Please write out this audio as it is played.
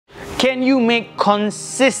Can you make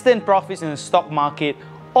consistent profits in the stock market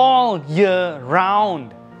all year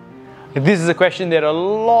round? This is a question that a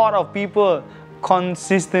lot of people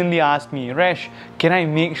consistently ask me. Resh, can I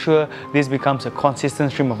make sure this becomes a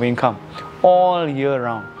consistent stream of income all year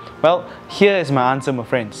round? Well, here is my answer, my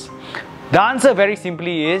friends. The answer very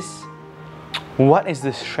simply is, what is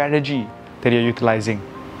the strategy that you're utilizing?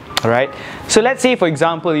 Alright, so let's say for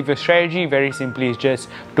example, if your strategy very simply is just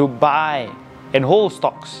to buy and hold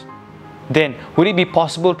stocks, then would it be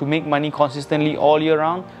possible to make money consistently all year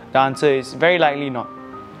round? The answer is very likely not.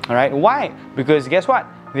 Alright, why? Because guess what?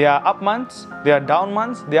 There are up months, there are down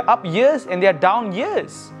months, there are up years and there are down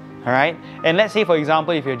years. Alright, and let's say for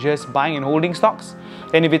example, if you're just buying and holding stocks,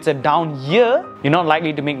 and if it's a down year, you're not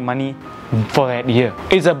likely to make money for that year.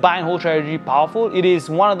 Is a buy and hold strategy powerful? It is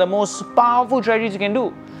one of the most powerful strategies you can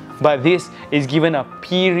do. But this is given a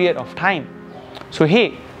period of time. So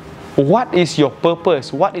hey, what is your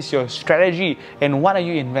purpose? What is your strategy? And what are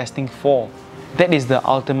you investing for? That is the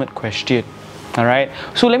ultimate question. Alright,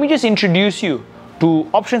 so let me just introduce you to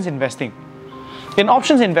options investing. In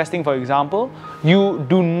options investing, for example, you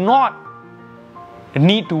do not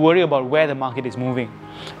need to worry about where the market is moving.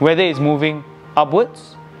 Whether it's moving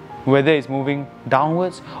upwards, whether it's moving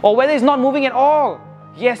downwards, or whether it's not moving at all.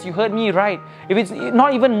 Yes, you heard me right. If it's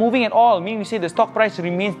not even moving at all, meaning you say the stock price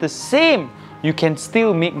remains the same, you can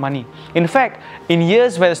still make money. In fact, in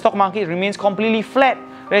years where the stock market remains completely flat,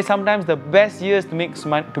 that is sometimes the best years to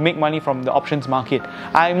make money from the options market.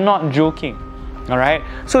 I'm not joking. Alright,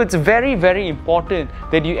 so it's very, very important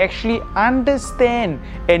that you actually understand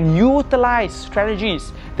and utilize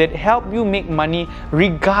strategies that help you make money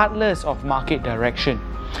regardless of market direction.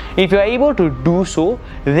 If you're able to do so,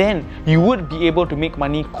 then you would be able to make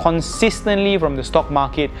money consistently from the stock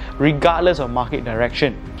market regardless of market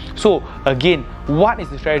direction. So again, what is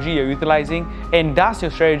the strategy you're utilizing, and does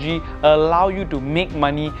your strategy allow you to make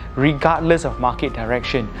money regardless of market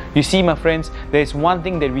direction? You see, my friends, there's one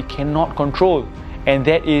thing that we cannot control, and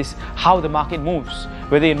that is how the market moves.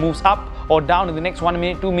 Whether it moves up or down in the next 1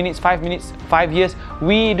 minute, 2 minutes, 5 minutes, 5 years,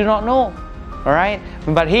 we do not know. Alright,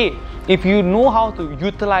 but hey, if you know how to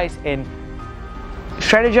utilize and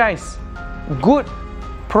strategize good,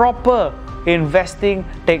 proper investing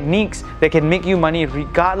techniques that can make you money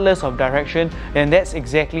regardless of direction, then that's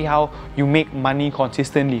exactly how you make money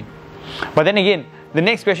consistently. But then again, the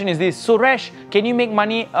next question is this: so Resh, can you make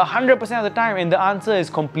money 100% of the time? And the answer is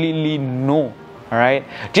completely no. Alright,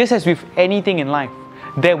 just as with anything in life,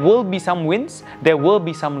 there will be some wins, there will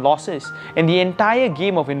be some losses, and the entire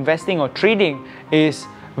game of investing or trading is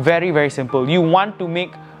very, very simple. You want to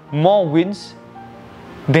make more wins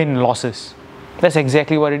than losses. That's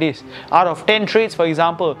exactly what it is. Out of 10 trades, for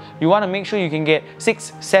example, you want to make sure you can get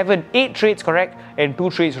 6, 7, 8 trades correct and 2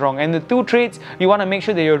 trades wrong. And the 2 trades, you want to make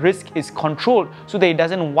sure that your risk is controlled so that it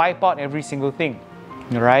doesn't wipe out every single thing.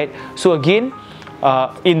 Alright, so again,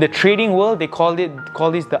 in the trading world, they call this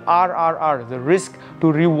the RRR, the risk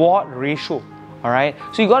to reward ratio. Alright,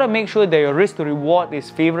 so you got to make sure that your risk to reward is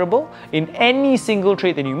favorable in any single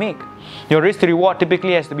trade that you make. Your risk to reward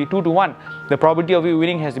typically has to be 2 to 1. The probability of you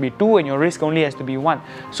winning has to be 2 and your risk only has to be 1.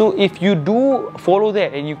 So if you do follow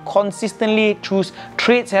that and you consistently choose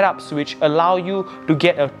trade setups which allow you to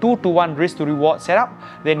get a 2 to 1 risk to reward setup,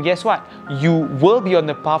 then guess what? You will be on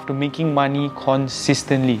the path to making money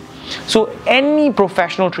consistently. So any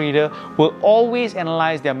professional trader will always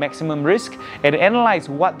analyze their maximum risk and analyze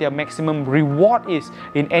what their maximum reward is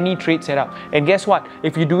in any trade setup. And guess what?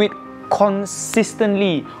 If you do it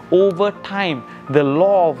consistently over time, the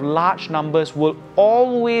law of large numbers will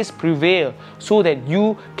always prevail so that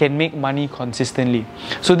you can make money consistently.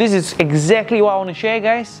 So this is exactly what I want to share,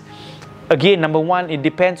 guys. Again, number one, it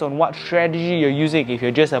depends on what strategy you're using. If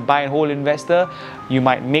you're just a buy and hold investor, you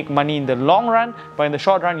might make money in the long run, but in the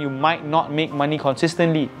short run, you might not make money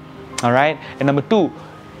consistently. Alright? And number two,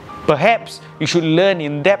 perhaps you should learn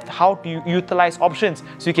in depth how to utilize options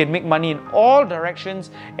so you can make money in all directions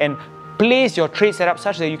and place your trade setup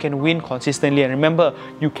such that you can win consistently. And remember,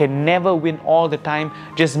 you can never win all the time.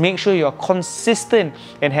 Just make sure you're consistent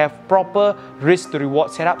and have proper risk to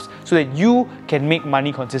reward setups so that you can make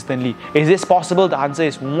money consistently. Is this possible? The answer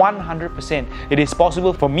is 100%. It is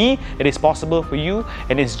possible for me, it is possible for you,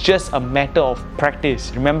 and it's just a matter of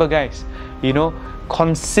practice. Remember, guys, you know,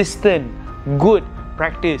 consistent, good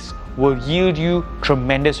practice will yield you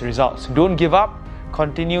tremendous results. Don't give up.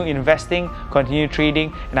 Continue investing, continue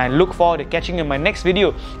trading, and I look forward to catching you in my next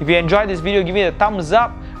video. If you enjoyed this video, give me a thumbs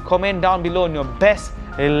up, comment down below on your best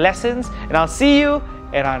lessons, and I'll see you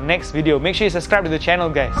in our next video. Make sure you subscribe to the channel,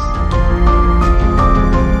 guys.